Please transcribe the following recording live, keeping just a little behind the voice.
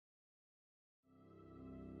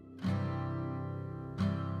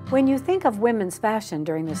When you think of women's fashion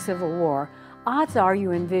during the Civil War, odds are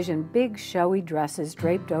you envision big, showy dresses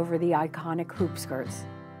draped over the iconic hoop skirts.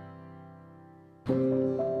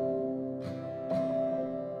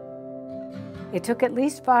 It took at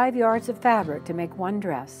least 5 yards of fabric to make one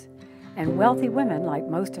dress, and wealthy women, like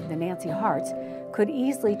most of the Nancy Harts, could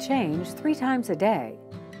easily change 3 times a day.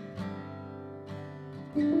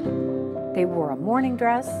 They wore a morning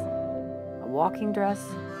dress, a walking dress,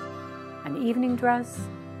 an evening dress,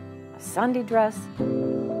 a Sunday dress,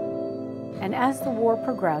 and as the war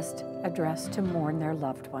progressed, a dress to mourn their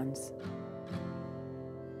loved ones.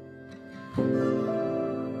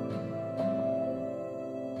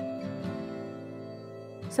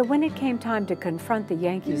 So when it came time to confront the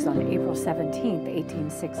Yankees on April 17,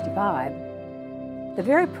 1865, the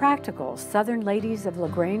very practical Southern ladies of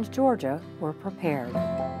LaGrange, Georgia, were prepared.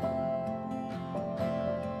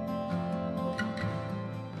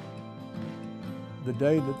 The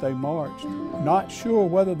day that they marched, not sure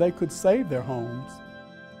whether they could save their homes,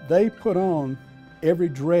 they put on every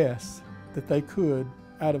dress that they could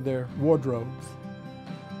out of their wardrobes.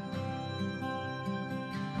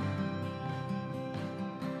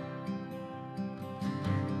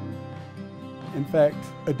 In fact,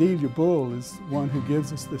 Adelia Bull is one who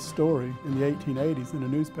gives us this story in the 1880s in a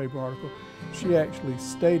newspaper article. She actually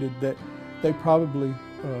stated that they probably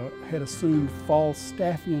had assumed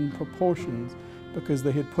Falstaffian proportions because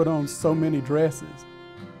they had put on so many dresses.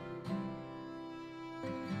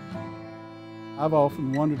 I've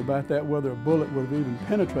often wondered about that, whether a bullet would have even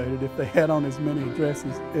penetrated if they had on as many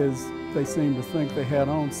dresses as they seem to think they had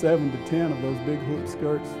on, 7 to 10 of those big hoop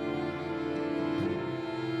skirts.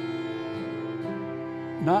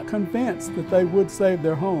 Not convinced that they would save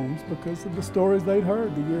their homes because of the stories they'd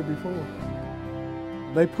heard the year before.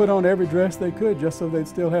 They put on every dress they could just so they'd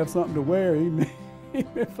still have something to wear, even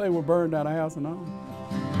if they were burned out of house and home.